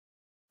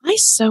I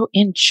so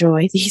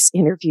enjoy these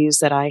interviews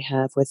that I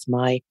have with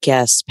my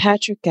guests.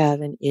 Patrick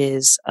Gavin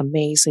is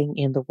amazing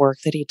in the work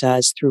that he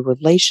does through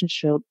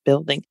relationship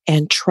building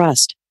and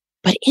trust.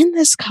 But in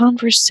this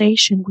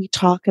conversation, we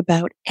talk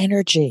about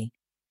energy.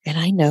 And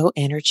I know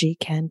energy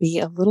can be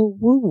a little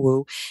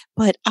woo-woo,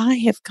 but I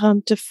have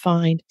come to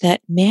find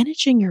that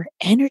managing your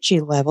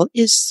energy level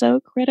is so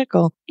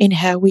critical in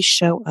how we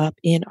show up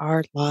in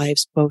our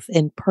lives, both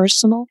in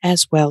personal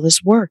as well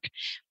as work.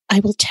 I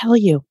will tell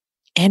you,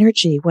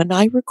 energy, when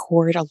I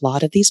record a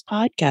lot of these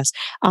podcasts,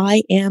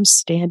 I am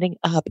standing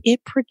up.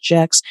 It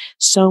projects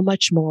so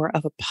much more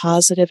of a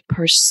positive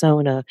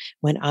persona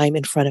when I'm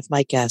in front of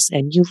my guests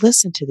and you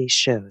listen to these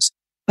shows.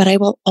 But I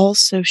will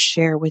also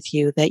share with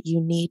you that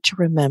you need to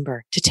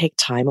remember to take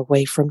time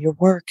away from your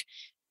work.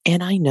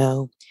 And I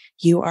know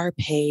you are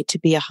paid to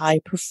be a high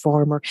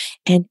performer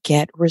and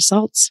get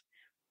results.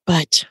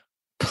 But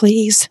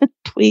please,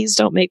 please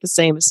don't make the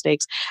same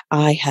mistakes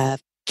I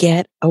have.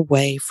 Get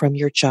away from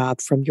your job,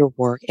 from your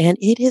work. And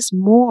it is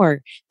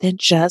more than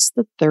just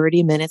the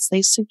 30 minutes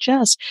they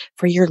suggest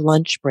for your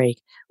lunch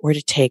break or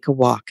to take a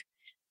walk.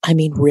 I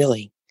mean,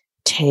 really,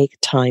 take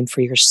time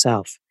for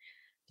yourself.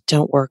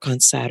 Don't work on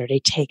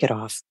Saturday. Take it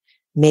off.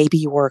 Maybe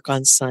you work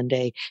on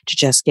Sunday to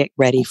just get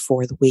ready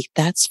for the week.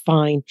 That's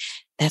fine.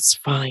 That's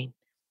fine.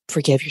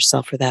 Forgive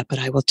yourself for that. But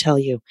I will tell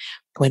you,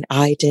 when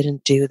I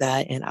didn't do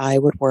that and I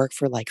would work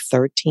for like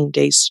 13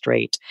 days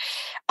straight,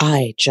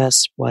 I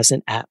just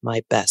wasn't at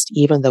my best.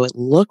 Even though it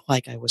looked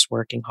like I was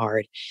working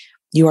hard,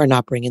 you are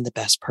not bringing the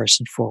best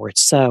person forward.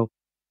 So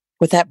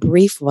with that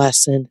brief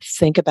lesson,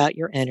 think about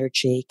your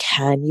energy.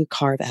 Can you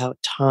carve out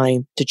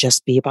time to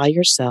just be by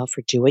yourself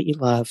or do what you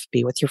love,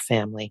 be with your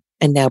family?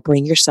 And now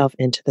bring yourself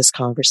into this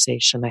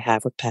conversation I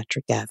have with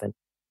Patrick Gavin.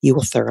 You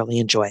will thoroughly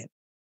enjoy it.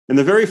 And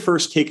the very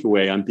first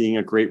takeaway on being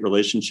a great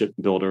relationship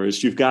builder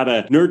is you've got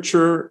to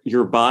nurture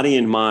your body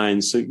and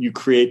mind so you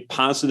create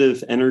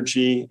positive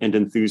energy and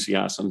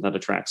enthusiasm that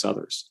attracts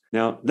others.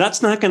 Now,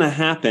 that's not going to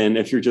happen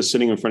if you're just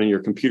sitting in front of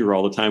your computer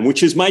all the time,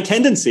 which is my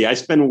tendency. I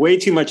spend way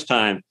too much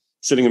time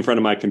sitting in front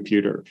of my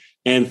computer.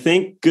 And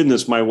thank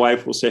goodness my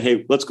wife will say,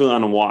 hey, let's go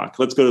on a walk.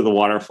 Let's go to the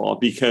waterfall.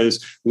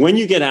 Because when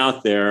you get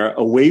out there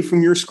away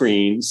from your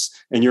screens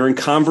and you're in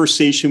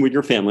conversation with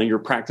your family, you're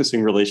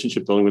practicing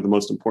relationship building with the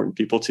most important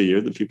people to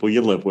you, the people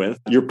you live with.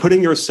 You're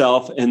putting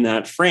yourself in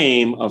that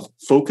frame of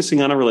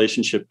focusing on a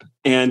relationship.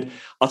 And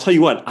I'll tell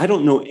you what, I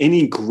don't know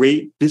any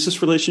great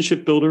business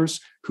relationship builders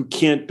who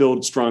can't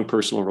build strong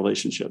personal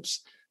relationships.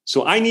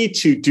 So I need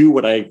to do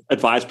what I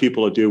advise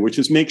people to do, which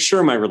is make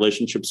sure my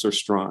relationships are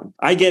strong.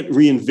 I get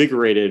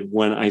reinvigorated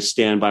when I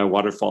stand by a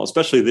waterfall,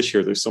 especially this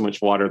year. There's so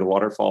much water. The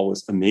waterfall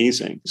was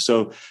amazing.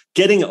 So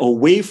getting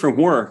away from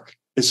work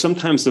is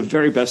sometimes the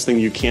very best thing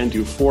you can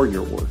do for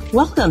your work.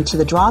 Welcome to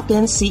the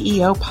Drop-In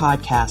CEO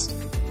podcast.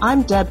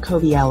 I'm Deb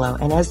Coviello,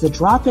 and as the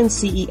Drop-In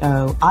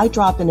CEO, I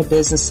drop into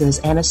businesses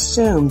and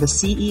assume the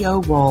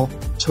CEO role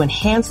to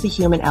enhance the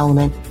human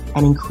element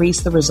and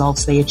increase the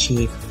results they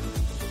achieve.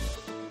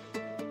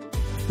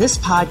 This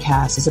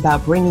podcast is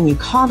about bringing you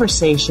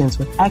conversations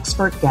with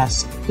expert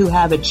guests who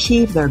have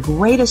achieved their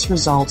greatest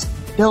results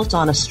built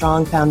on a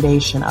strong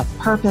foundation of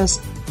purpose,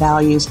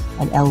 values,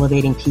 and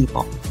elevating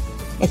people.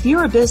 If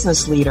you're a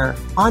business leader,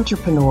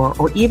 entrepreneur,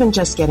 or even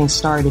just getting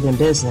started in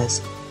business,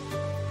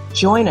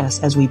 join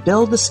us as we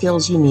build the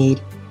skills you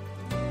need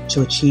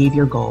to achieve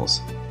your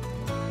goals.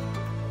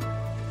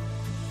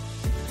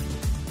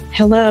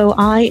 Hello,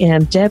 I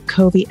am Deb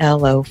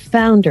Coviello,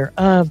 founder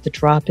of the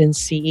Drop-In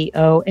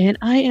CEO, and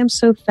I am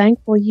so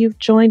thankful you've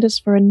joined us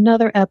for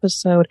another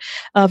episode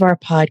of our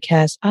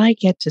podcast. I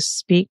get to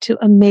speak to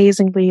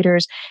amazing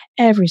leaders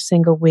every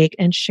single week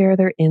and share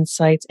their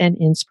insights and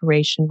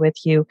inspiration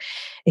with you.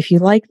 If you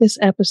like this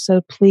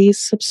episode,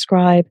 please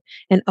subscribe,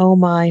 and oh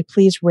my,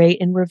 please rate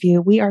and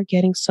review. We are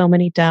getting so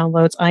many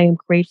downloads. I am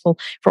grateful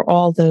for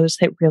all those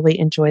that really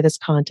enjoy this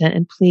content,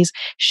 and please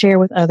share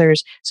with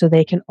others so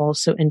they can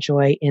also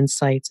enjoy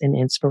insights and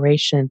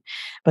inspiration.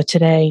 But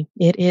today,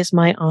 it is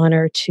my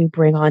honor to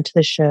bring onto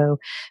the show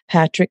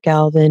Patrick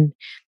Gavin.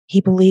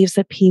 He believes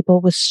that people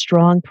with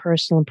strong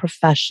personal and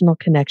professional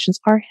connections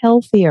are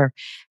healthier,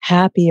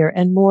 happier,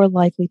 and more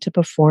likely to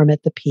perform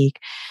at the peak.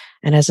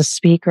 And as a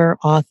speaker,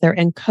 author,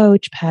 and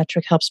coach,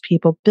 Patrick helps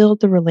people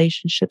build the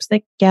relationships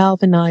that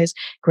galvanize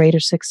greater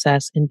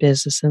success in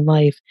business and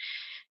life.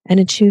 And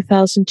in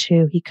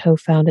 2002, he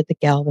co-founded the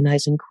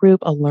Galvanizing Group,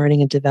 a learning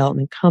and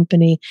development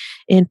company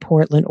in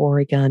Portland,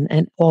 Oregon,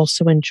 and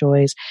also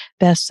enjoys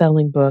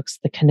best-selling books,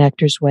 The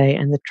Connector's Way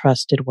and The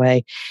Trusted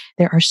Way.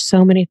 There are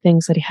so many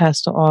things that he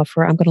has to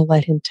offer. I'm going to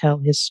let him tell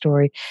his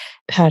story.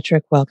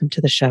 Patrick, welcome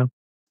to the show.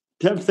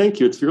 Deb, thank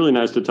you. It's really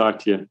nice to talk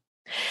to you.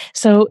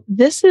 So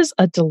this is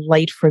a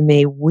delight for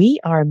me. We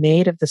are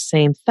made of the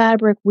same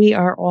fabric. We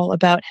are all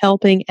about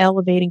helping,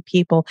 elevating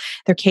people,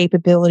 their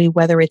capability,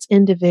 whether it's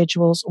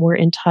individuals or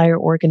entire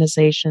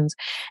organizations.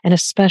 And a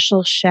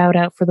special shout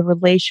out for the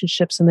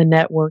relationships and the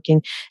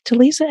networking to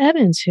Lisa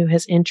Evans, who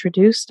has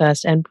introduced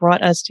us and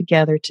brought us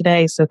together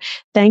today. So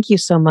thank you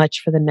so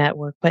much for the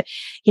network. But,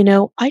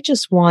 I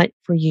just want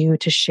for you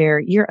to share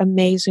your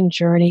amazing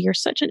journey. You're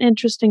such an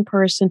interesting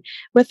person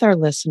with our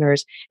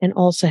listeners. And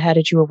also, how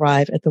did you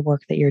arrive at the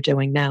work that you're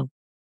doing now?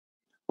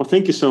 Well,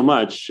 thank you so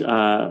much.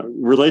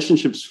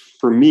 Relationships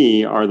for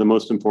me are the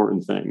most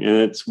important thing. And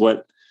it's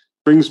what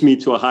brings me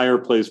to a higher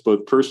place,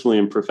 both personally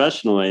and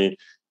professionally.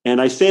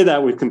 And I say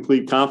that with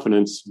complete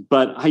confidence,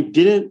 but I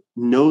didn't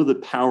know the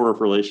power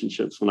of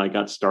relationships when I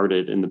got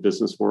started in the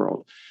business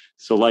world.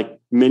 So like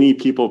many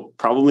people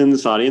probably in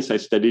this audience, I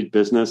studied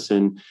business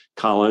in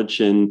college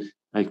and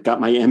I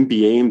got my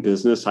MBA in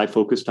business. I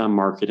focused on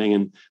marketing.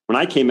 And when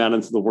I came out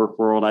into the work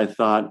world, I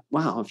thought,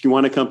 wow, if you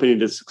want a company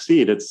to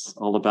succeed, it's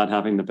all about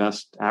having the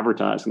best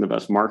advertising, the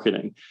best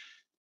marketing.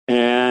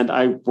 And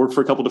I worked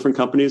for a couple different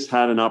companies,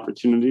 had an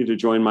opportunity to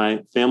join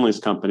my family's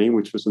company,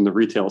 which was in the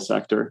retail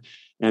sector.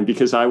 And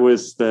because I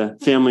was the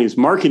family's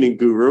marketing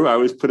guru, I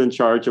was put in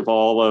charge of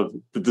all of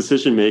the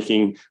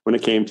decision-making when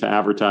it came to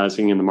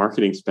advertising and the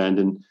marketing spend.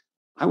 And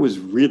I was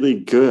really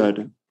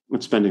good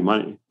at spending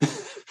money.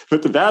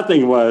 But the bad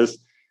thing was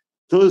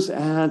those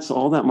ads,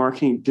 all that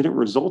marketing didn't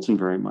result in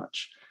very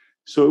much.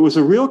 So it was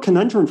a real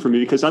conundrum for me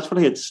because that's what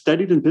I had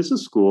studied in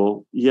business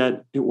school,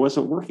 yet it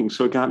wasn't working.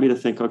 So it got me to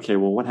think, okay,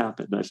 well, what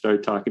happened? I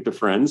started talking to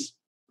friends,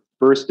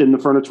 first in the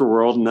furniture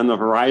world and then a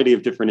variety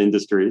of different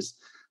industries,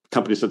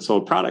 companies that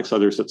sold products,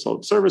 others that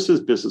sold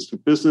services, business to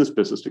business,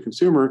 business to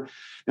consumer.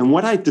 And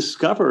what I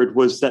discovered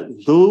was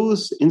that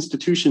those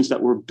institutions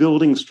that were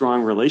building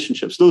strong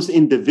relationships, those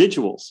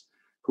individuals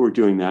who were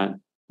doing that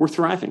were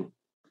thriving.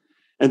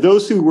 And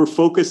those who were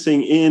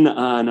focusing in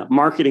on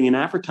marketing and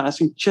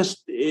advertising,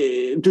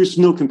 there's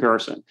no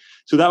comparison.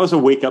 So that was a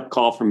wake-up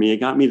call for me. It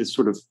got me to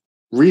sort of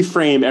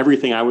reframe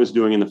everything I was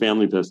doing in the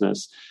family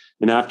business.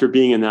 And after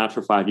being in that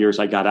for 5 years,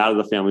 I got out of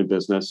the family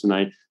business and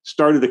I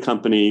started a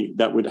company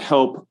that would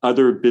help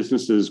other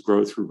businesses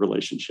grow through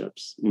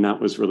relationships. And that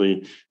was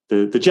really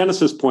the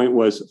genesis point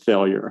was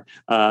failure,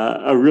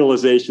 a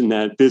realization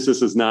that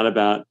business is not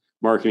about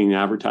marketing and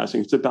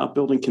advertising. It's about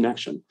building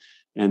connection.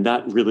 And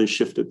that really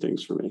shifted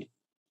things for me.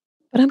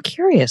 But I'm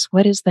curious,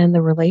 what is then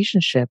the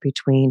relationship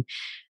between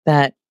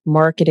that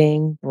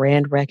marketing,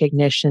 brand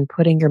recognition,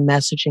 putting your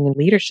messaging and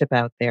leadership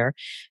out there?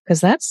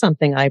 Because that's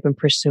something I've been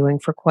pursuing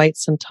for quite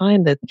some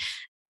time that,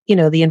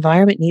 the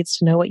environment needs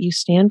to know what you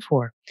stand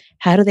for.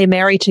 How do they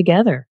marry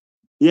together?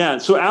 Yeah,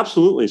 so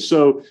absolutely.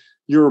 So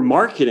your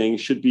marketing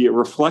should be a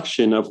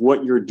reflection of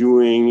what you're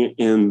doing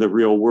in the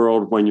real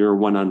world when you're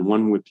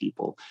one-on-one with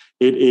people.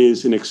 It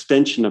is an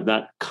extension of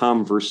that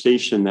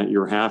conversation that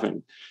you're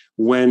having.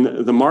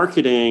 When the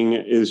marketing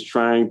is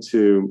trying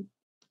to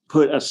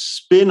put a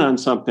spin on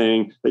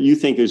something that you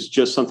think is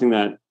just something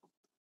that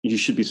you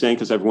should be saying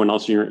because everyone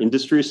else in your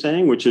industry is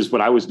saying, which is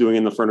what I was doing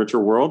in the furniture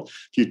world.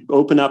 If you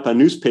open up a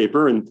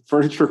newspaper, and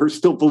furniture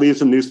still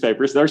believes in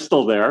newspapers, they're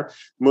still there.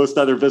 Most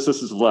other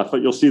businesses have left,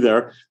 but you'll see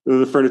there,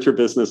 the furniture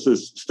business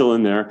is still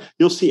in there.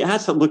 You'll see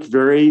ads that look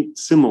very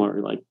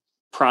similar, like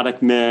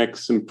product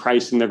mix and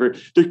pricing. They're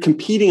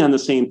competing on the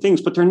same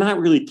things, but they're not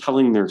really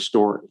telling their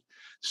story.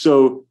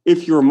 So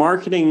if your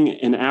marketing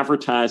and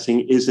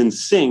advertising is in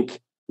sync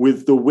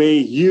with the way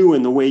you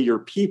and the way your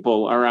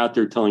people are out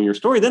there telling your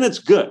story, then it's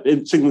good.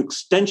 It's an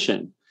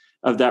extension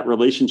of that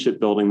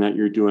relationship building that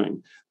you're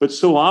doing. But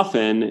so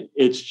often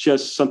it's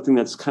just something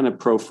that's kind of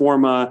pro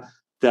forma,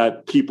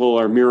 that people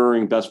are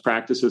mirroring best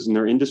practices in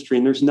their industry,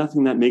 and there's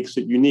nothing that makes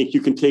it unique.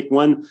 You can take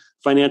one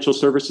financial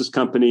services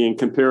company and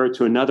compare it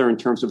to another in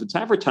terms of its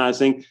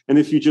advertising, and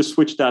if you just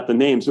switched out the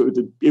names,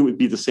 it would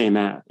be the same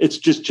ad. It's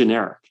just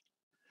generic.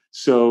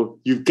 So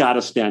you've got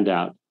to stand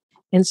out.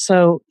 And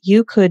so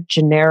you could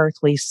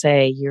generically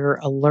say you're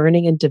a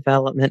learning and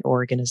development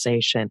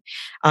organization.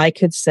 I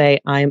could say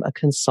I'm a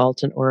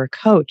consultant or a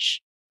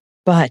coach,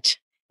 but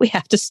we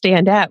have to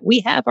stand out. We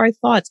have our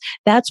thoughts.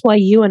 That's why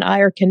you and I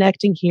are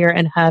connecting here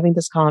and having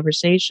this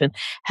conversation,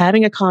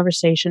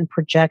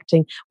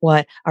 projecting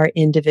what our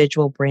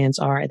individual brands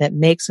are that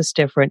makes us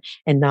different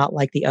and not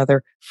like the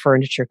other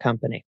furniture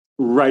company.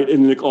 Right.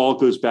 And it all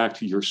goes back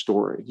to your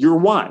story, your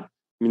why.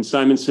 I mean,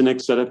 Simon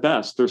Sinek said it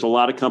best. There's a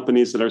lot of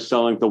companies that are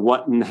selling the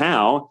what and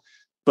how,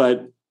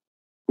 but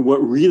what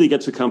really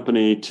gets a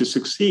company to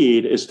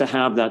succeed is to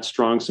have that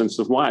strong sense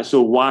of why. So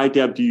why,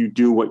 Deb, do you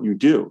do what you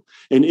do?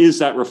 And is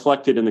that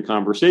reflected in the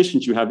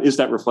conversations you have? Is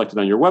that reflected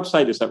on your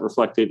website? Is that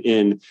reflected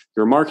in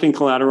your marketing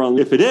collateral? And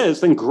if it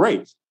is, then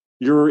great,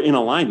 you're in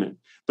alignment.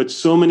 But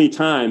so many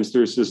times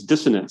there's this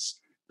dissonance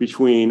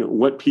between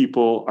what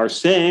people are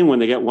saying when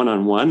they get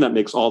one-on-one, that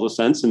makes all the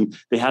sense, and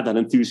they have that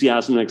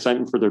enthusiasm and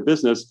excitement for their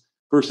business,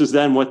 versus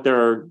then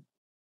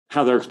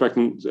how they're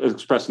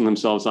expressing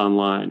themselves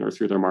online or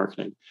through their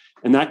marketing.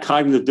 And that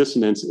cognitive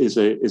dissonance is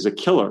a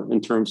killer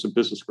in terms of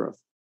business growth.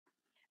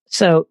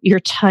 So your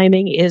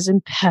timing is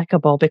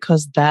impeccable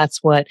because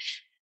that's what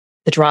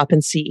the Drop-In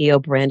CEO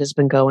brand has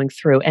been going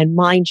through. And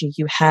mind you,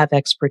 you have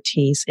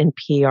expertise in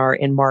PR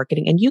and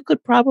marketing, and you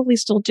could probably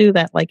still do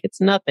that like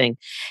it's nothing.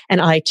 And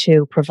I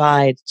too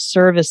provide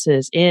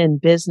services in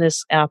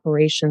business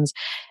operations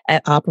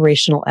at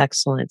operational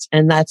excellence.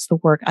 And that's the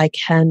work I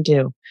can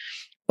do.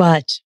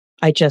 But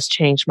I just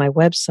changed my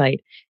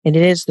website, and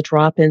it is the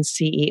Drop-In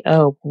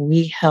CEO.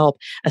 We help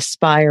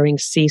aspiring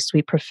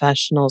C-suite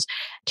professionals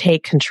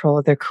take control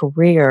of their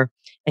career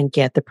and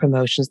get the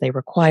promotions they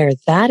require.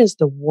 That is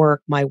the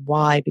work, my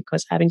why,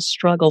 because having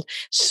struggled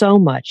so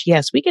much,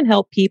 yes, we can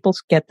help people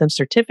get them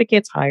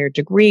certificates, higher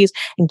degrees,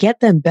 and get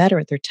them better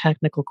at their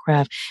technical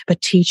craft.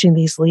 But teaching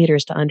these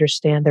leaders to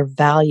understand their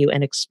value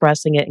and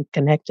expressing it and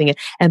connecting it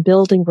and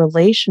building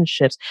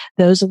relationships,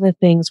 those are the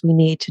things we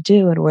need to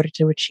do in order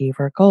to achieve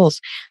our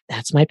goals.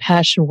 That's my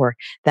passion work.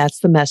 That's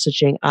the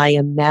messaging I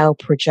am now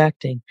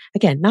projecting.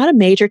 Again, not a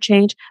major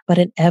change, but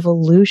an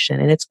evolution,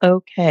 and it's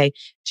okay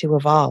to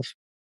evolve.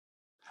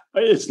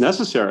 It's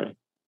necessary.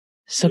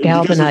 So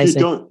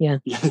galvanizing.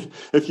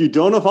 If you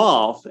don't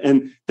evolve,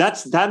 and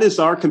that is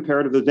our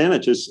comparative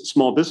advantage as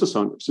small business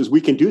owners, is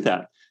we can do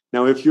that.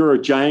 Now, if you're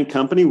a giant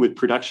company with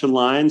production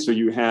lines or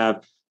you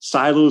have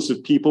silos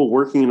of people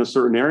working in a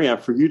certain area,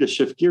 for you to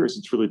shift gears,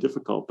 it's really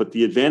difficult. But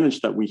the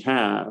advantage that we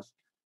have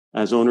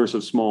as owners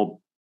of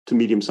small to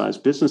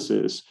medium-sized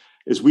businesses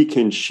is we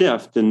can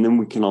shift, and then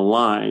we can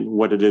align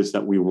what it is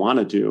that we want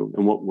to do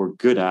and what we're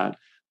good at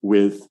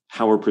with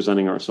how we're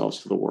presenting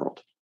ourselves to the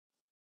world.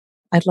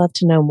 I'd love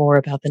to know more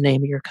about the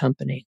name of your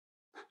company.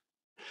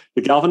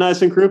 The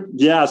Galvanizing Group?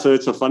 Yeah, so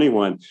it's a funny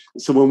one.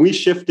 So when we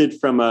shifted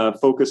from a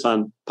focus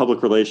on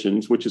public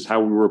relations, which is how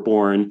we were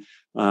born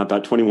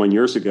about 21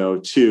 years ago,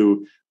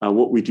 to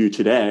what we do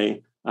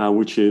today,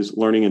 which is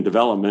learning and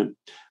development,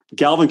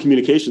 Galvan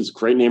Communications,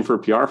 great name for a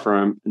PR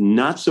firm,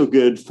 not so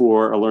good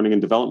for a learning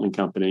and development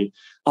company.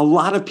 A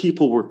lot of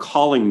people were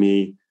calling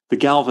me the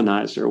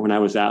galvanizer when I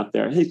was out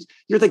there. Hey,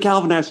 you're the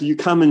galvanizer. You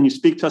come and you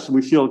speak to us and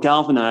we feel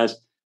galvanized.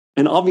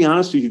 And I'll be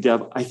honest with you,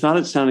 Deb, I thought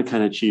it sounded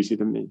kind of cheesy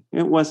to me.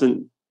 It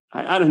wasn't,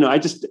 I don't know.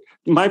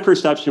 My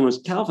perception was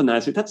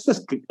galvanizing. That's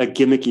just a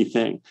gimmicky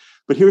thing.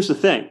 But here's the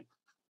thing.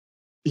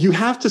 You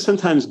have to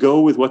sometimes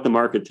go with what the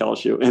market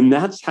tells you. And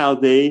that's how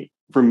they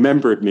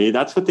remembered me.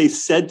 That's what they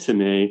said to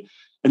me.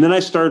 And then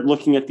I started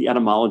looking at the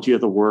etymology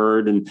of the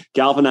word, and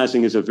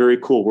galvanizing is a very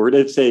cool word.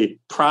 It's a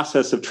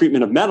process of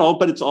treatment of metal,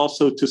 but it's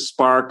also to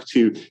spark,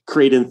 to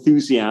create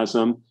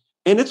enthusiasm.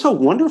 And it's a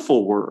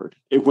wonderful word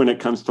when it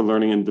comes to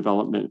learning and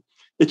development.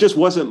 It just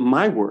wasn't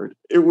my word.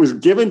 It was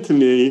given to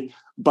me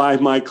by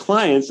my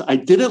clients. I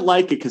didn't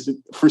like it because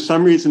for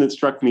some reason it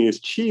struck me as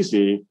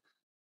cheesy.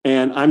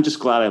 And I'm just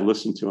glad I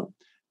listened to them,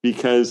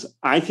 because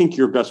I think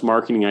your best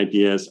marketing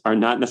ideas are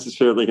not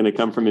necessarily going to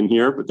come from in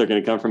here, but they're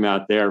going to come from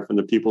out there, from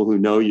the people who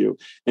know you.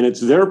 And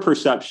it's their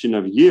perception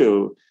of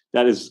you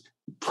that is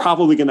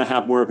probably going to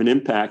have more of an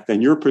impact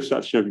than your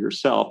perception of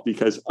yourself,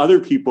 because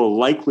other people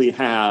likely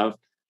have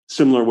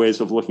similar ways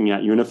of looking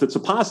at you. And if it's a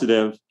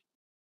positive,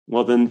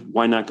 well, then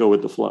why not go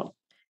with the flow?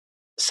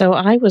 So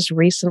I was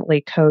recently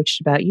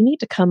coached about, you need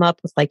to come up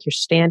with like your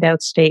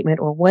standout statement,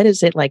 or what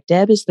is it like?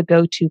 Deb is the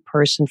go-to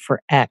person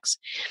for X.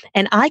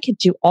 And I could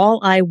do all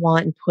I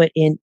want and put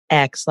in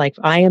X, like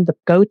I am the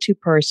go-to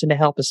person to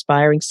help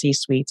aspiring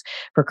C-suites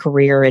for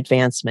career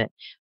advancement.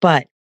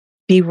 But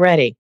be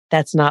ready.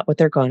 That's not what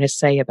they're going to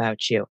say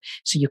about you.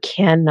 So you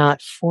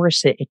cannot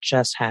force it. It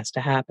just has to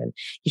happen.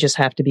 You just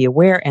have to be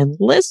aware and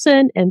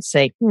listen and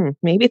say,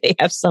 maybe they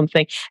have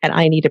something and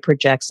I need to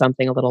project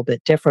something a little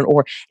bit different,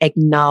 or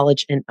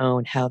acknowledge and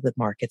own how the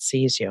market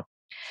sees you.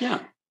 Yeah.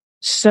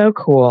 So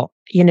cool.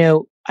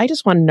 I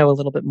just want to know a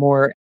little bit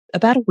more.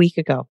 About a week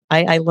ago,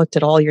 I looked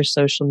at all your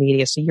social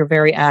media. So you're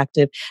very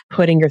active,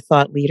 putting your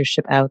thought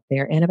leadership out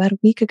there. And about a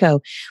week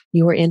ago,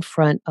 you were in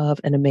front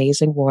of an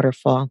amazing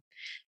waterfall,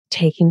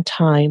 taking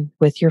time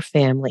with your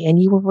family,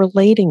 and you were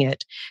relating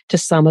it to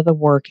some of the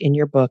work in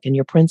your book and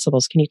your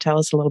principles. Can you tell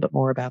us a little bit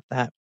more about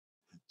that?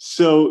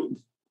 So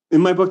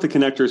in my book, The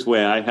Connector's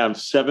Way, I have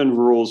 7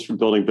 rules for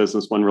building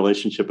business one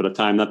relationship at a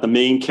time. Not the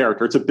main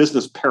character. It's a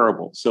business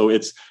parable. So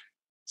it's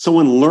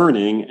someone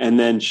learning and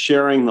then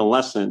sharing the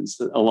lessons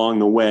along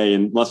the way,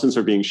 and lessons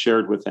are being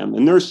shared with them.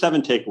 And there are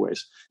 7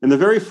 takeaways. And the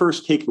very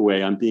first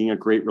takeaway on being a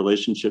great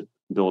relationship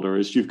builder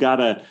is you've got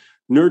to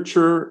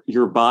nurture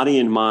your body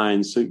and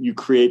mind so you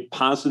create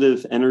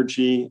positive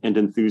energy and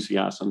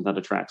enthusiasm that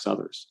attracts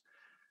others.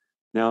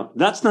 Now,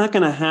 that's not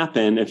going to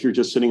happen if you're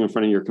just sitting in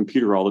front of your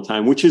computer all the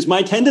time, which is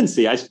my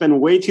tendency. I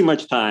spend way too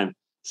much time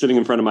sitting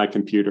in front of my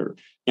computer.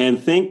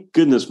 And thank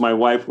goodness my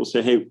wife will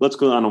say, hey, let's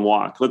go on a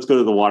walk. Let's go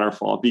to the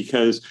waterfall.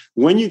 Because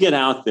when you get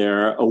out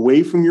there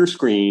away from your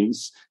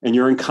screens and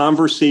you're in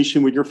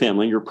conversation with your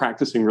family, you're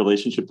practicing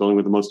relationship building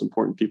with the most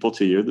important people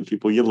to you, the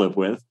people you live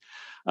with.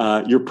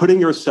 You're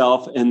putting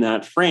yourself in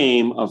that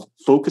frame of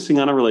focusing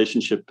on a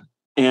relationship.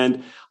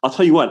 And I'll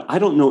tell you what, I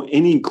don't know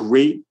any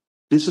great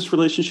business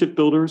relationship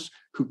builders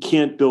who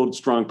can't build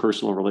strong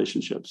personal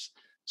relationships.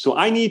 So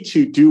I need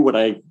to do what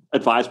I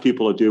advise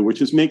people to do,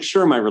 which is make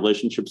sure my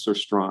relationships are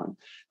strong.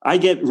 I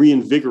get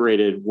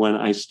reinvigorated when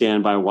I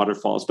stand by a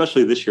waterfall,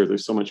 especially this year.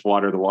 There's so much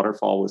water. The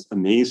waterfall was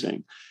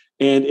amazing.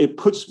 And it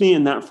puts me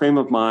in that frame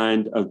of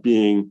mind of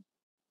being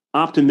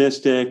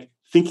optimistic,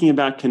 thinking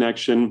about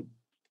connection.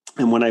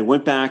 And when I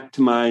went back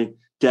to my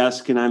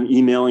desk and I'm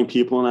emailing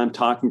people and I'm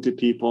talking to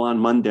people on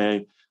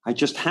Monday, I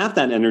just have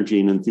that energy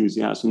and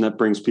enthusiasm that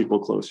brings people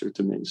closer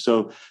to me.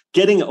 So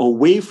getting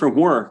away from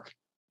work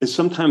is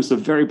sometimes the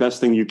very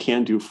best thing you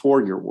can do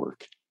for your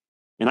work.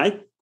 And I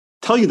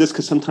tell you this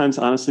because sometimes,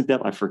 honestly,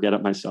 Deb, I forget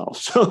it myself.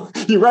 So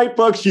you write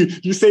books,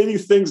 you say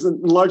these things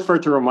in large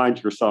part to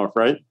remind yourself,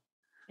 right?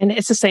 And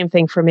it's the same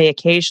thing for me.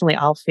 Occasionally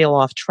I'll feel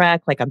off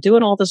track, like I'm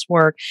doing all this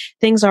work,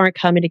 things aren't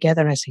coming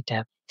together. And I say,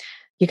 Deb,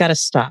 you got to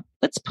stop.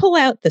 Let's pull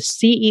out the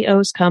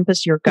CEO's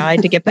Compass, your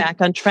guide to get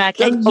back on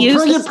track. And a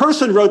brilliant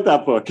person wrote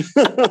that book.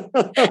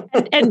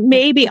 and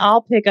maybe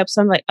I'll pick up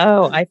something like,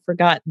 oh, I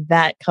forgot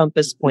that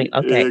compass point.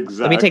 Okay,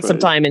 exactly. Let me take some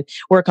time and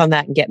work on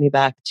that and get me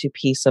back to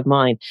peace of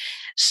mind.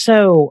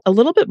 So a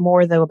little bit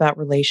more, though, about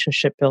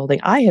relationship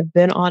building. I have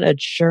been on a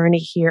journey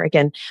here.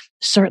 Again,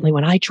 certainly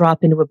when I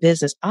drop into a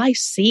business, I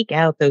seek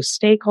out those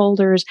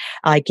stakeholders.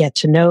 I get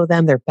to know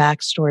them, their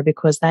backstory,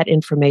 because that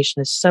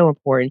information is so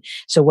important.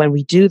 So when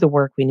we do the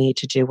work we need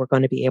to do, we're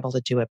going to be able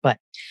to do it. But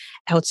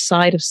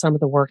outside of some of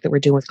the work that we're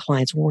doing with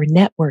clients, when we're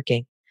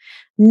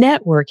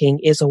networking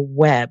is a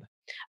web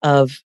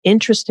of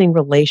interesting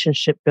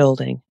relationship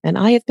building. And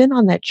I have been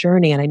on that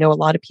journey, and I know a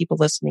lot of people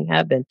listening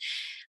have been.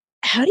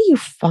 How do you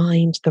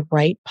find the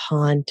right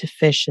pond to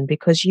fish in?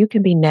 Because you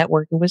can be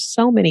networking with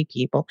so many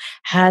people,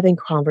 having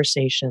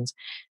conversations,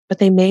 but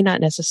they may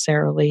not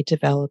necessarily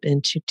develop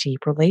into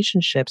deep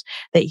relationships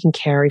that you can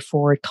carry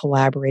forward,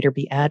 collaborate, or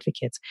be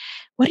advocates.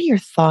 What are your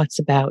thoughts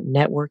about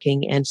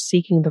networking and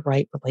seeking the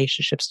right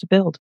relationships to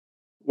build?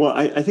 Well,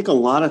 I think a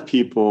lot of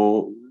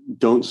people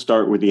don't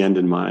start with the end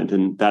in mind.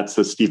 And that's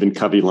a Stephen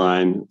Covey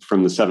line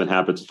from the 7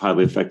 Habits of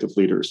Highly Effective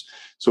Leaders.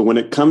 So when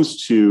it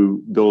comes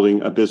to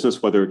building a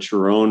business, whether it's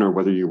your own or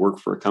whether you work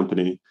for a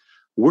company,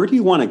 where do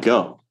you want to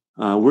go?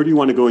 Where do you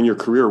want to go in your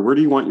career? Where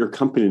do you want your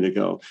company to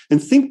go?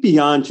 And think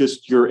beyond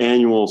just your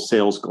annual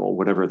sales goal,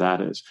 whatever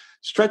that is.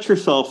 Stretch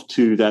yourself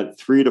to that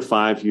 3 to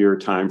 5 year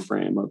time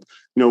frame of,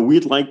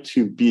 we'd like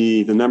to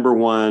be the number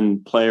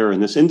one player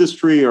in this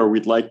industry, or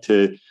we'd like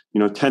to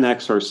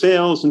 10x our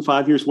sales in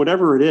 5 years,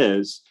 whatever it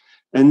is.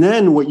 And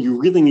then what you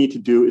really need to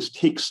do is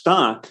take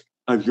stock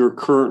of your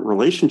current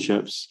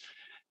relationships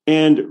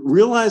and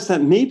realize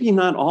that maybe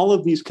not all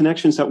of these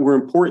connections that were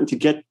important to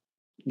get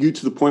you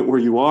to the point where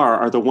you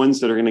are the ones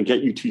that are going to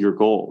get you to your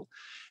goal.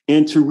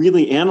 And to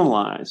really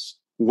analyze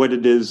what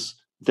it is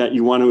that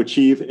you want to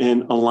achieve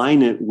and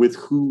align it with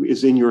who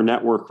is in your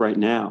network right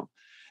now.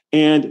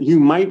 And you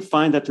might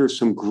find that there's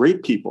some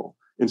great people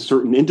in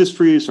certain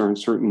industries or in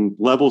certain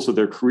levels of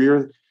their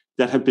career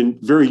that have been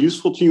very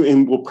useful to you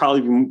and will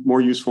probably be more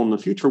useful in the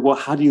future. Well,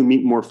 how do you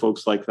meet more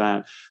folks like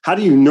that? How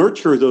do you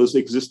nurture those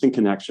existing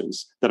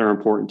connections that are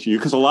important to you?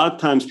 Because a lot of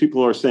times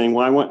people are saying,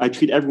 well, I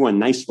treat everyone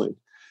nicely.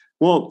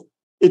 Well,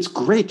 it's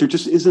great. There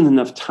just isn't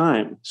enough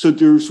time. So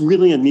there's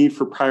really a need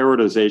for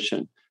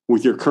prioritization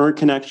with your current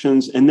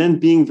connections and then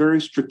being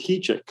very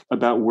strategic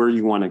about where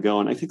you want to go.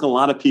 And I think a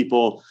lot of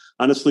people,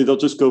 honestly, they'll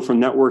just go from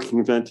networking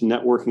event to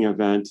networking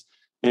event.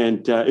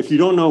 And if you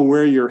don't know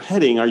where you're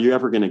heading, are you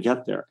ever going to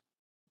get there?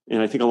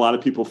 And I think a lot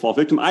of people fall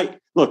victim.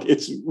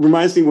 It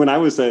reminds me when I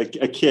was a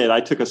kid, I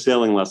took a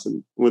sailing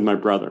lesson with my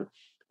brother.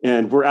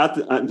 And we're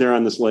out there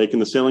on this lake,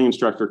 and the sailing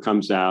instructor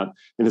comes out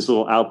in his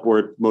little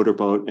outboard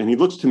motorboat. And he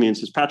looks to me and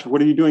says, Patrick,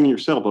 what are you doing in your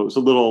sailboat? It was a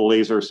little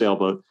laser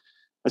sailboat.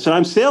 I said,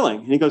 I'm sailing.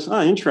 And he goes,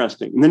 oh,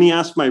 interesting. And then he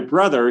asked my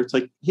brother, it's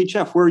like, hey,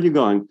 Jeff, where are you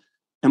going?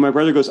 And my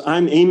brother goes,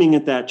 I'm aiming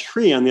at that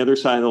tree on the other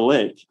side of the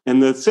lake.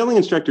 And the sailing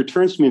instructor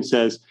turns to me and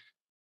says,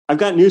 I've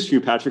got news for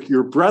you, Patrick.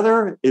 Your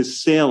brother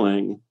is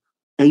sailing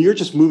and you're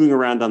just moving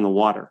around on the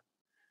water.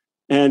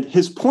 And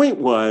his point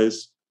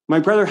was, my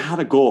brother had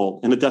a goal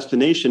and a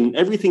destination.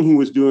 Everything he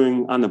was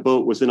doing on the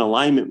boat was in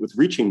alignment with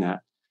reaching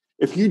that.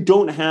 If you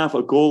don't have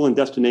a goal and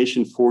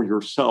destination for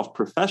yourself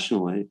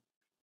professionally,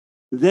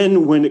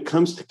 then when it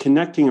comes to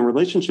connecting and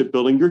relationship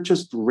building, you're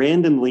just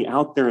randomly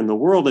out there in the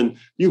world and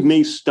you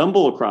may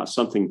stumble across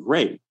something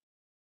great.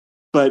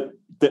 But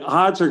the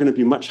odds are going to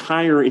be much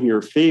higher in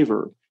your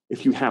favor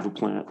if you have a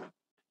plan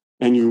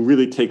and you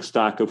really take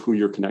stock of who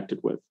you're connected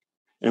with.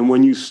 And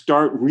when you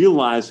start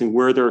realizing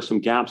where there are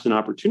some gaps and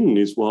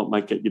opportunities, well, it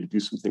might get you to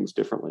do some things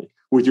differently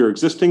with your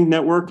existing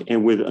network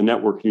and with a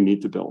network you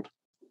need to build.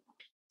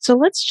 So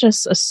let's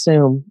just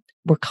assume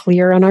we're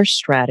clear on our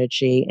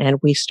strategy and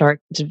we start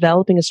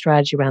developing a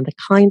strategy around the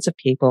kinds of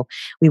people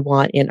we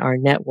want in our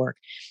network.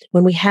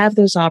 When we have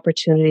those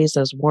opportunities,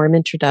 those warm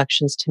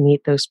introductions to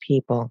meet those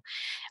people,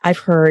 I've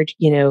heard,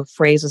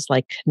 phrases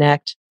like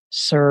connect,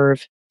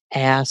 serve,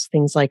 ask,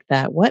 things like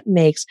that. What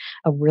makes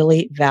a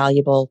really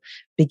valuable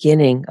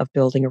beginning of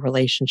building a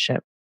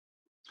relationship?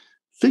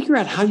 Figure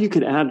out how you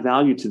could add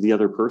value to the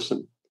other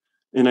person.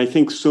 And I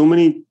think so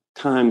many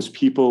times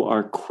people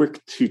are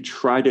quick to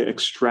try to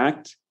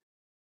extract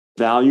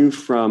value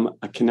from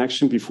a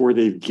connection before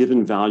they've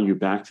given value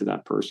back to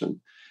that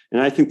person.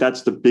 And I think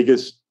that's the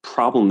biggest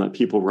problem that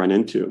people run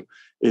into,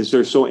 is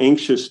they're so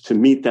anxious to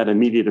meet that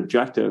immediate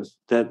objective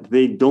that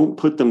they don't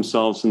put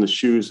themselves in the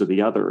shoes of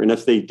the other. And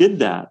if they did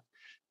that,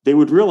 they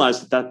would realize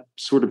that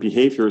sort of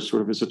behavior is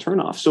a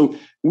turnoff. So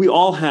we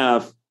all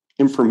have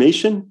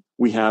information,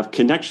 we have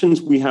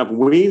connections, we have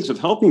ways of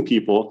helping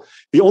people.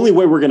 The only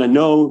way we're going to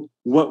know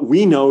what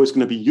we know is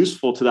going to be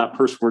useful to that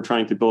person we're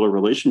trying to build a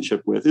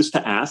relationship with is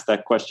to ask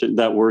that question,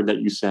 that word that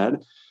you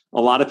said.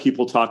 A lot of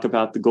people talk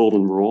about the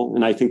golden rule,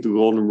 and I think the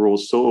golden rule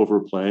is so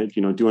overplayed.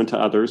 Do unto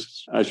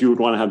others as you would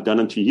want to have done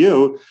unto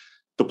you.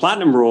 The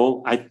platinum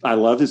rule I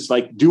love is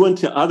like do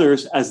unto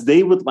others as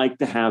they would like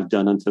to have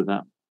done unto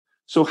them.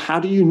 So how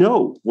do you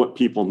know what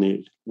people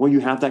need? Well,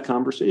 you have that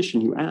conversation,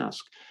 you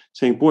ask,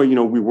 saying, boy,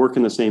 we work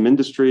in the same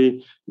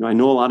industry. I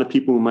know a lot of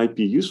people who might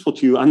be useful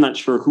to you. I'm not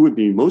sure who would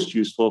be most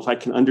useful. If I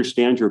can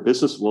understand your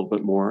business a little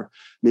bit more,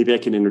 maybe I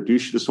can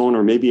introduce you to someone,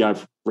 or maybe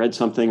I've read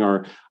something,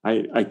 or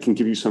I can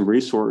give you some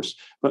resource.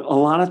 But a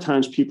lot of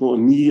times people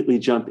immediately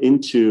jump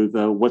into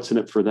the what's in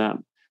it for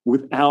them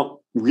without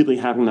really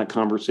having that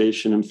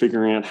conversation and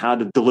figuring out how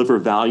to deliver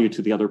value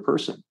to the other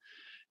person.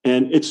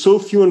 And it's so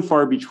few and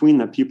far between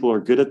that people are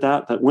good at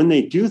that when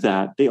they do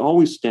that, they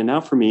always stand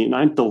out for me. And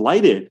I'm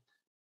delighted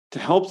to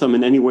help them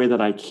in any way that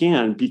I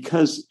can,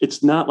 because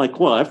it's not like,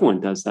 well, everyone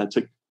does that. It's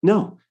like,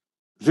 no,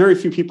 very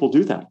few people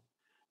do that.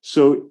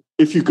 So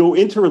if you go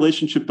into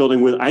relationship building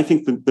with, I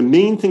think the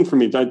main thing for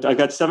me, I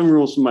got 7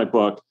 rules in my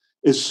book,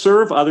 is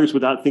serve others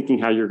without thinking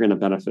how you're going to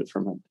benefit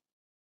from it.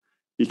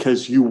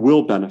 Because you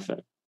will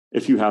benefit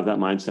if you have that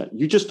mindset.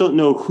 You just don't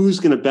know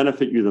who's going to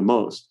benefit you the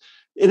most.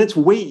 And it's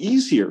way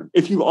easier.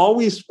 If you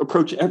always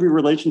approach every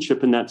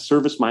relationship in that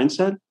service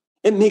mindset,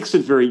 it makes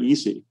it very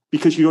easy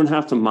because you don't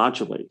have to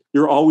modulate.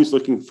 You're always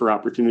looking for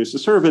opportunities to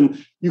serve,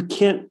 and you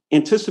can't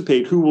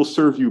anticipate who will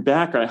serve you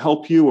back or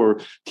help you or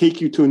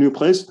take you to a new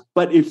place.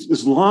 But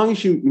as long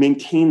as you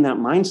maintain that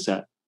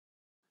mindset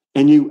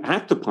and you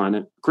act upon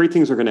it, great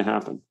things are going to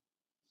happen.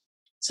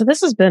 So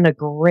this has been a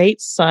great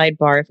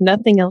sidebar. If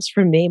nothing else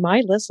from me,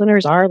 my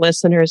listeners, our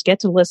listeners get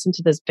to listen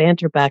to this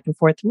banter back and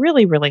forth.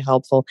 Really, really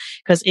helpful,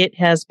 because it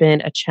has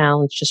been a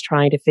challenge just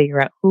trying to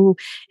figure out who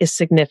is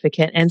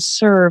significant and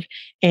serve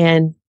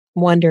and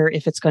wonder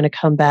if it's going to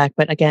come back.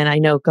 But again, I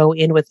know go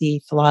in with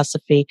the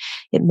philosophy,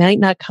 it might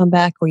not come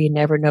back, or you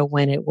never know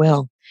when it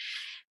will.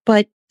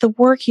 But the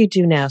work you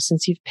do now,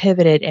 since you've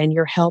pivoted and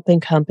you're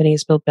helping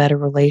companies build better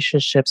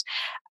relationships,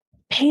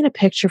 paint a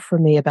picture for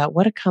me about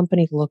what a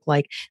company looked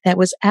like that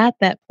was at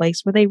that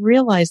place where they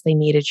realized they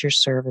needed your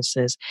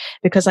services.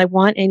 Because I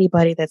want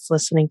anybody that's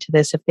listening to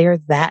this, if they're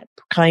that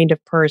kind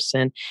of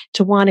person,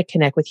 to want to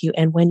connect with you.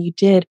 And when you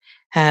did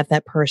have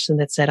that person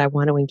that said, I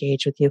want to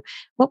engage with you,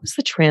 what was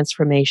the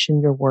transformation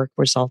your work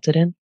resulted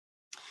in?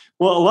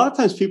 Well, a lot of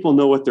times people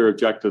know what their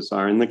objectives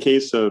are. In the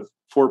case of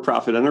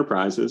for-profit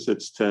enterprises,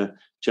 it's to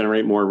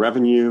generate more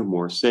revenue,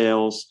 more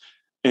sales.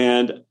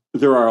 And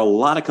there are a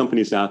lot of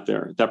companies out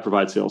there that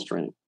provide sales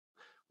training.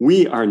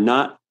 We are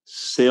not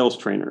sales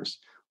trainers.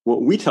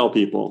 What we tell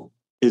people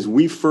is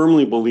we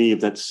firmly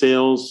believe that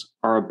sales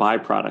are a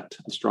byproduct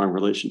of strong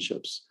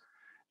relationships.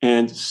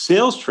 And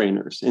sales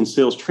trainers and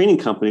sales training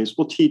companies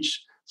will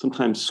teach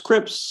sometimes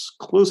scripts,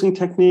 closing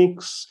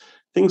techniques,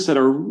 things that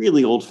are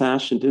really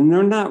old-fashioned, and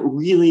they're not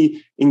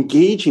really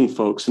engaging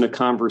folks in a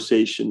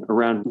conversation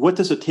around what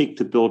does it take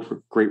to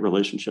build great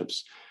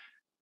relationships.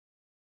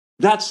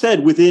 That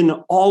said, within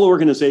all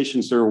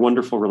organizations, there are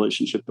wonderful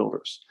relationship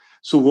builders.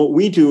 So what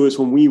we do is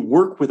when we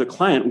work with a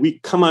client, we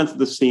come onto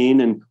the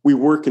scene and we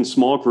work in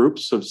small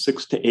groups of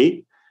 6 to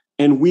 8,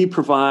 and we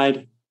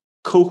provide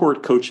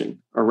cohort coaching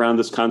around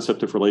this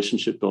concept of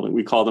relationship building.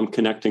 We call them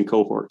connecting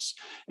cohorts.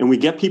 And we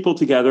get people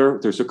together.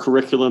 There's a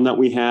curriculum that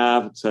we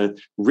have. It's a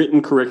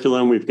written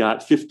curriculum. We've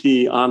got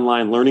 50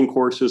 online learning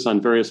courses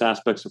on various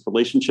aspects of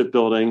relationship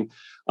building.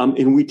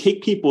 And we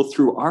take people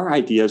through our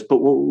ideas, but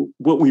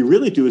what we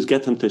really do is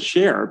get them to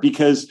share,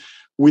 because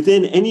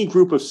within any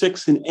group of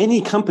 6 in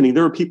any company,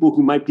 there are people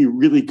who might be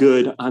really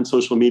good on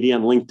social media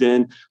and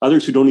LinkedIn,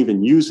 others who don't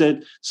even use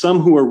it, some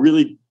who are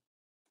really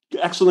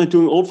excellent at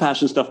doing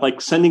old-fashioned stuff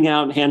like sending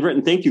out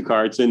handwritten thank you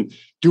cards and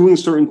doing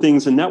certain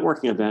things in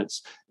networking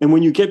events. And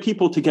when you get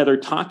people together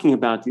talking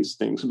about these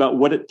things, about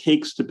what it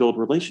takes to build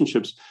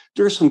relationships,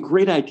 there are some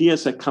great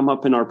ideas that come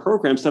up in our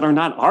programs that are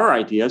not our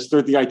ideas.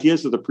 They're the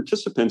ideas of the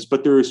participants,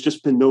 but there has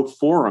just been no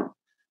forum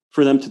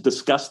for them to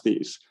discuss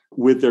these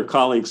with their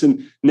colleagues.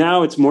 And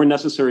now it's more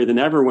necessary than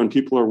ever when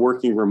people are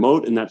working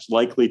remote, and that's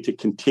likely to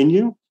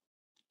continue.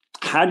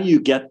 How do you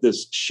get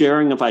this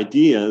sharing of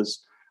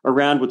ideas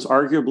around what's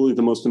arguably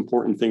the most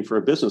important thing for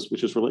a business,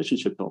 which is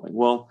relationship building?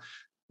 Well,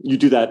 you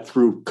do that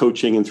through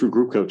coaching and through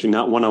group coaching,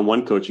 not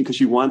one-on-one coaching, because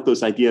you want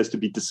those ideas to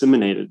be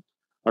disseminated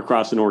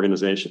across an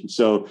organization.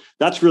 So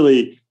that's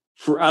really,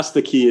 for us,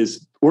 the key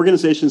is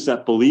organizations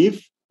that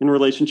believe in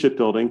relationship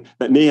building,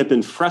 that may have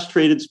been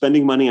frustrated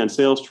spending money on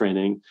sales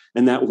training,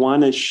 and that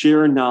want to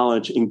share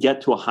knowledge and get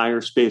to a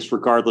higher space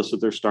regardless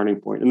of their starting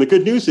point. And the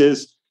good news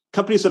is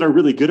companies that are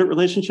really good at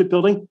relationship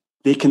building,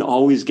 they can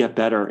always get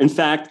better. In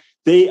fact,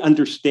 they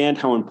understand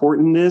how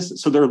important it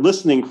is. So they're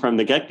listening from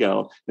the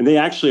get-go. And they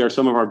actually are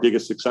some of our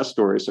biggest success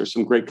stories. There's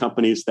some great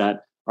companies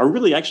that are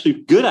really actually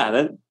good at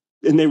it,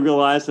 and they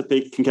realize that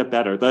they can get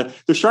better.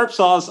 The sharp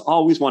saws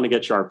always want to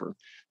get sharper.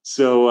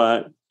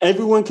 So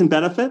everyone can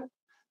benefit,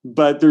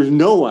 but there's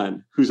no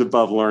one who's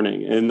above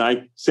learning. And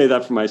I say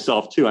that for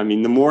myself too. I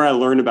mean, the more I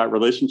learn about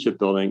relationship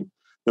building,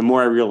 the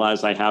more I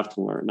realize I have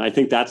to learn. I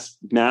think that's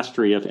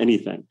mastery of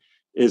anything,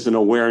 is an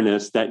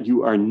awareness that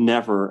you are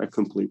never a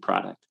complete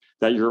product,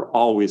 that you're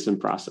always in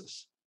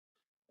process.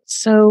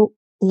 So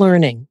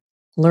learning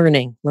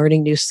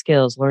new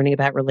skills, learning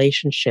about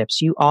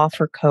relationships. You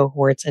offer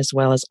cohorts as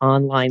well as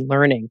online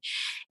learning.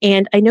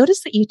 And I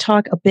noticed that you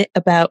talk a bit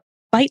about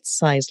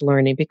bite-sized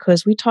learning,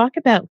 because we talk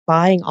about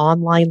buying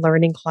online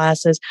learning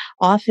classes.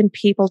 Often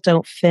people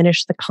don't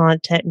finish the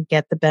content and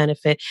get the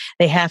benefit.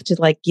 They have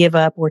to give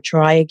up or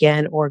try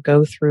again or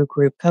go through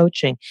group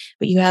coaching.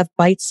 But you have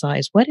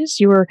bite-sized. What is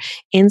your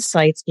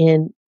insights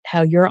in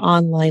how your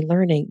online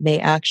learning may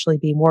actually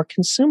be more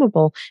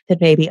consumable than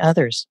maybe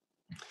others?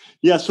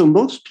 Yeah, so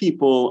most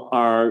people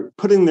are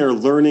putting their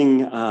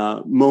learning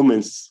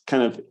moments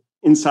kind of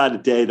inside a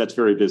day that's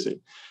very busy.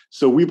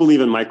 So we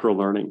believe in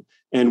micro-learning,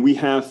 and we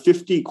have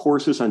 50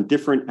 courses on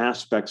different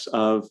aspects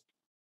of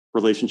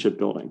relationship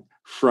building,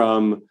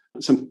 from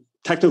some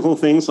technical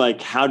things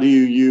like how do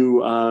you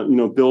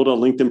build a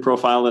LinkedIn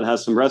profile that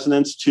has some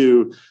resonance,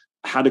 to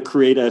how to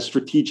create a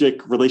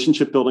strategic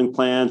relationship building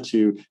plan,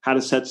 to how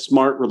to set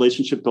smart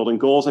relationship building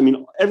goals. I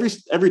mean,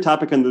 every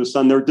topic under the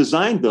sun, they're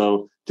designed,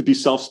 though, to be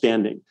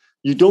self-standing.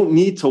 You don't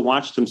need to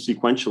watch them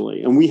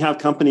sequentially. And we have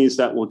companies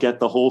that will get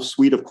the whole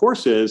suite of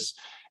courses.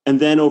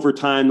 And then over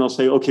time, they'll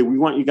say, okay, we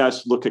want you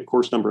guys to look at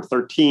course number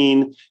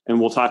 13, and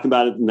we'll talk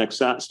about it in the next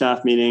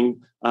staff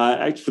meeting.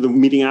 For the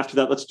meeting after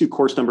that, let's do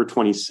course number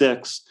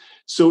 26.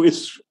 So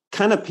it's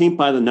kind of paint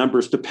by the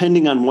numbers,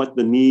 depending on what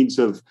the needs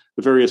of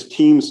the various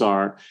teams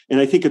are. And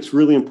I think it's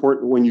really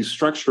important when you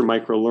structure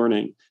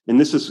micro-learning, and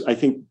this is, I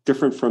think,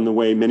 different from the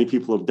way many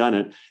people have done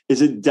it, is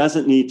it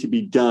doesn't need to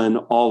be done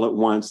all at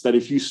once. That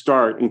if you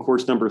start in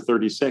course number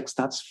 36,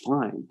 that's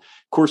fine.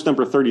 Course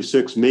number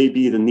 36 may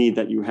be the need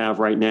that you have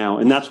right now.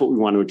 And that's what we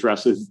want to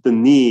address, is the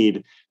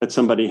need that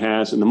somebody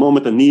has in the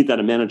moment, the need that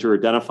a manager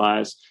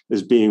identifies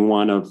as being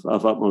one of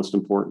utmost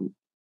importance.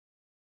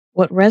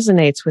 What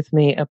resonates with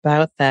me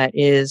about that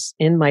is,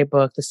 in my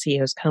book, The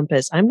CEO's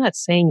Compass, I'm not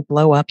saying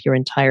blow up your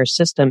entire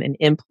system and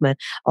implement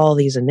all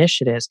these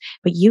initiatives,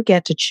 but you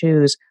get to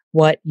choose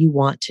what you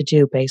want to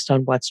do based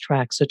on what's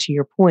tracked. So to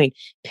your point,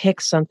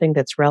 pick something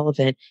that's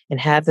relevant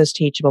and have those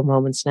teachable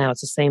moments now.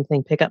 It's the same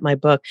thing. Pick up my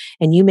book,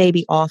 and you may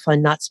be off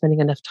on not spending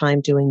enough time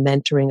doing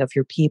mentoring of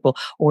your people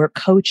or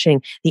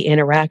coaching the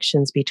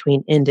interactions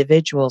between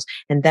individuals.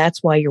 And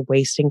that's why you're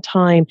wasting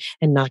time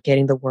and not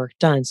getting the work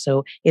done.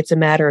 So it's a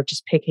matter of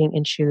just picking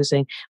and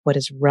choosing what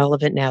is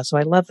relevant now. So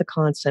I love the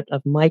concept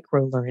of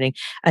micro learning.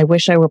 I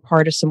wish I were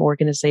part of some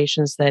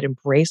organizations that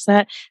embrace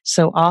that.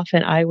 So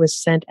often I was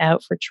sent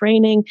out for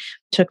training,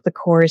 took the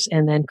course,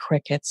 and then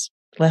crickets.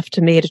 Left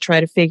to me to try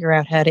to figure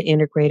out how to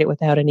integrate it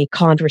without any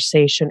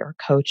conversation or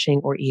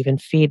coaching or even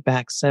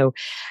feedback. So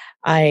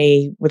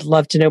I would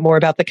love to know more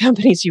about the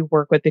companies you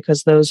work with,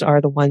 because those are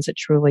the ones that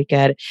truly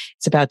get it.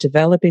 It's about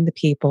developing the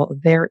people,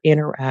 their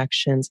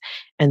interactions,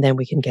 and then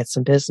we can get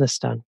some business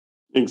done.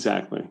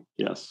 Exactly.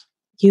 Yes.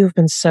 You've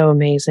been so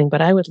amazing,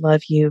 but I would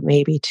love you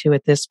maybe to,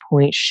 at this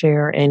point,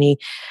 share any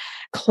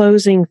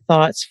closing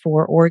thoughts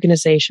for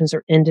organizations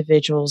or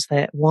individuals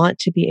that want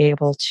to be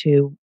able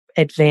to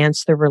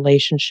advance their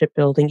relationship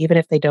building, even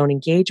if they don't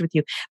engage with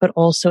you, but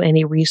also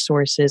any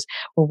resources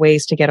or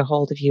ways to get a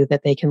hold of you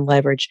that they can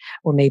leverage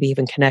or maybe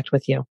even connect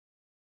with you.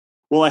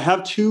 Well, I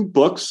have 2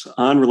 books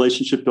on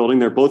relationship building.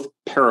 They're both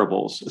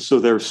parables. So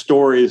they're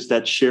stories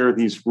that share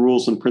these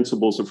rules and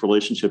principles of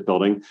relationship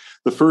building.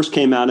 The first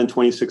came out in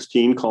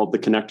 2016 called The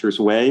Connector's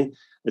Way.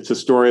 It's a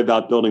story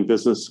about building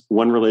business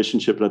one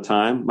relationship at a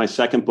time. My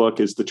second book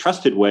is The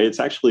Trusted Way. It's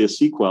actually a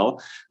sequel.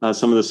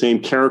 Some of the same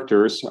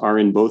characters are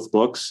in both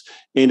books,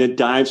 and it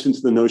dives into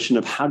the notion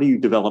of how do you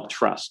develop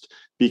trust?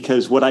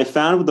 Because what I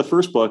found with the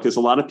first book is a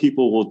lot of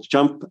people will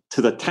jump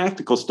to the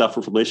tactical stuff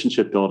of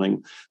relationship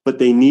building, but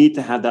they need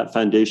to have that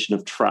foundation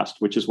of trust,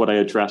 which is what I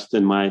addressed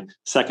in my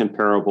second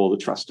parable, The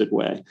Trusted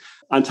Way.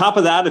 On top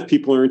of that, if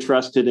people are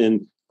interested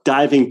in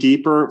diving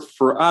deeper,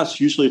 for us,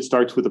 usually it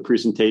starts with a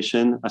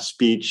presentation, a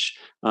speech,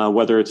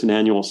 whether it's an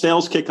annual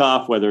sales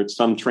kickoff, whether it's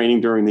some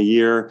training during the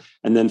year.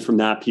 And then from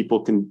that, people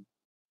can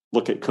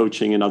look at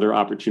coaching and other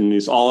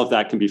opportunities. All of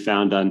that can be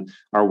found on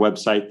our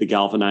website,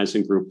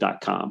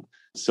 thegalvanizinggroup.com.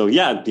 So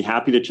yeah, I'd be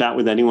happy to chat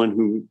with anyone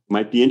who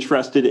might be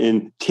interested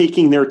in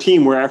taking their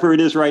team, wherever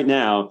it is right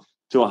now,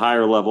 to a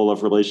higher level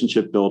of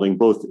relationship building,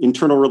 both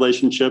internal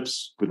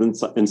relationships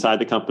inside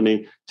the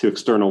company to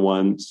external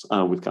ones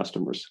with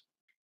customers.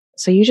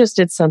 So you just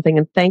did something,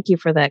 and thank you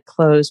for that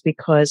close,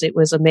 because it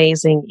was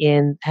amazing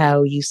in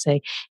how you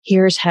say,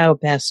 here's how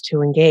best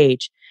to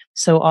engage.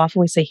 So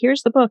often we say,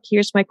 here's the book,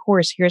 here's my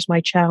course, here's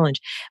my challenge.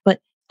 But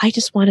I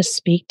just want to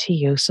speak to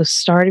you. So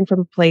starting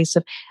from a place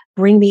of,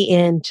 bring me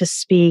in to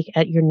speak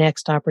at your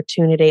next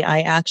opportunity.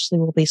 I actually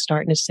will be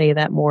starting to say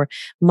that more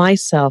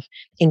myself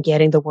in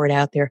getting the word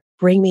out there.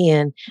 Bring me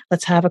in.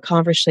 Let's have a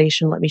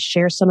conversation. Let me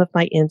share some of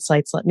my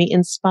insights. Let me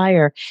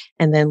inspire,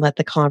 and then let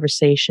the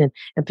conversation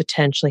and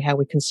potentially how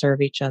we can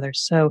serve each other.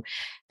 So,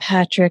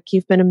 Patrick,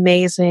 you've been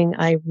amazing.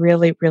 I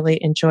really,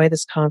 really enjoy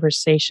this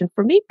conversation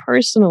for me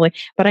personally,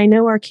 but I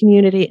know our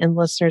community and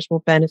listeners will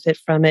benefit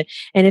from it.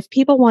 And if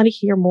people want to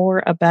hear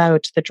more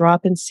about the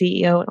Drop-In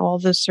CEO and all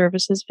those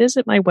services,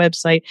 visit my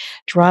website,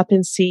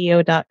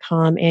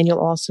 dropinceo.com, and you'll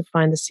also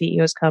find the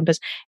CEO's Compass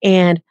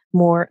and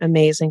more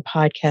amazing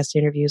podcast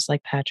interviews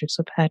like Patrick.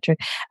 So, Patrick,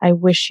 I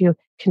wish you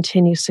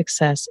continued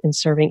success in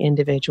serving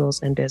individuals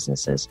and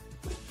businesses.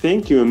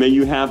 Thank you, and may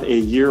you have a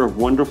year of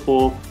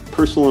wonderful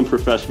personal and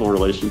professional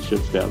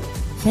relationships, Deb.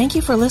 Thank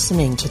you for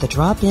listening to the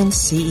Drop-In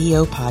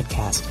CEO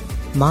podcast.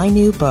 My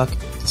new book,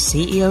 The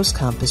CEO's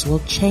Compass, will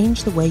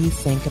change the way you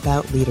think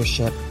about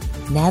leadership,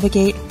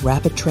 navigate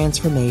rapid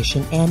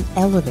transformation, and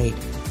elevate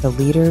the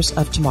leaders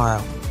of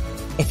tomorrow.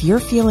 If you're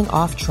feeling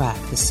off track,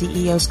 the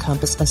CEO's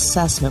Compass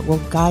assessment will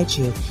guide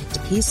you to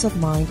peace of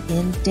mind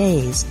in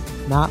days,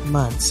 not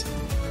months.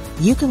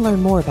 You can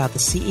learn more about the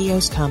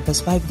CEO's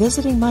Compass by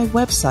visiting my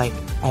website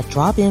at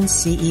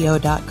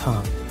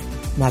dropinceo.com.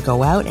 Now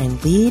go out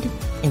and lead,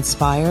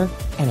 inspire,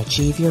 and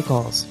achieve your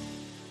goals.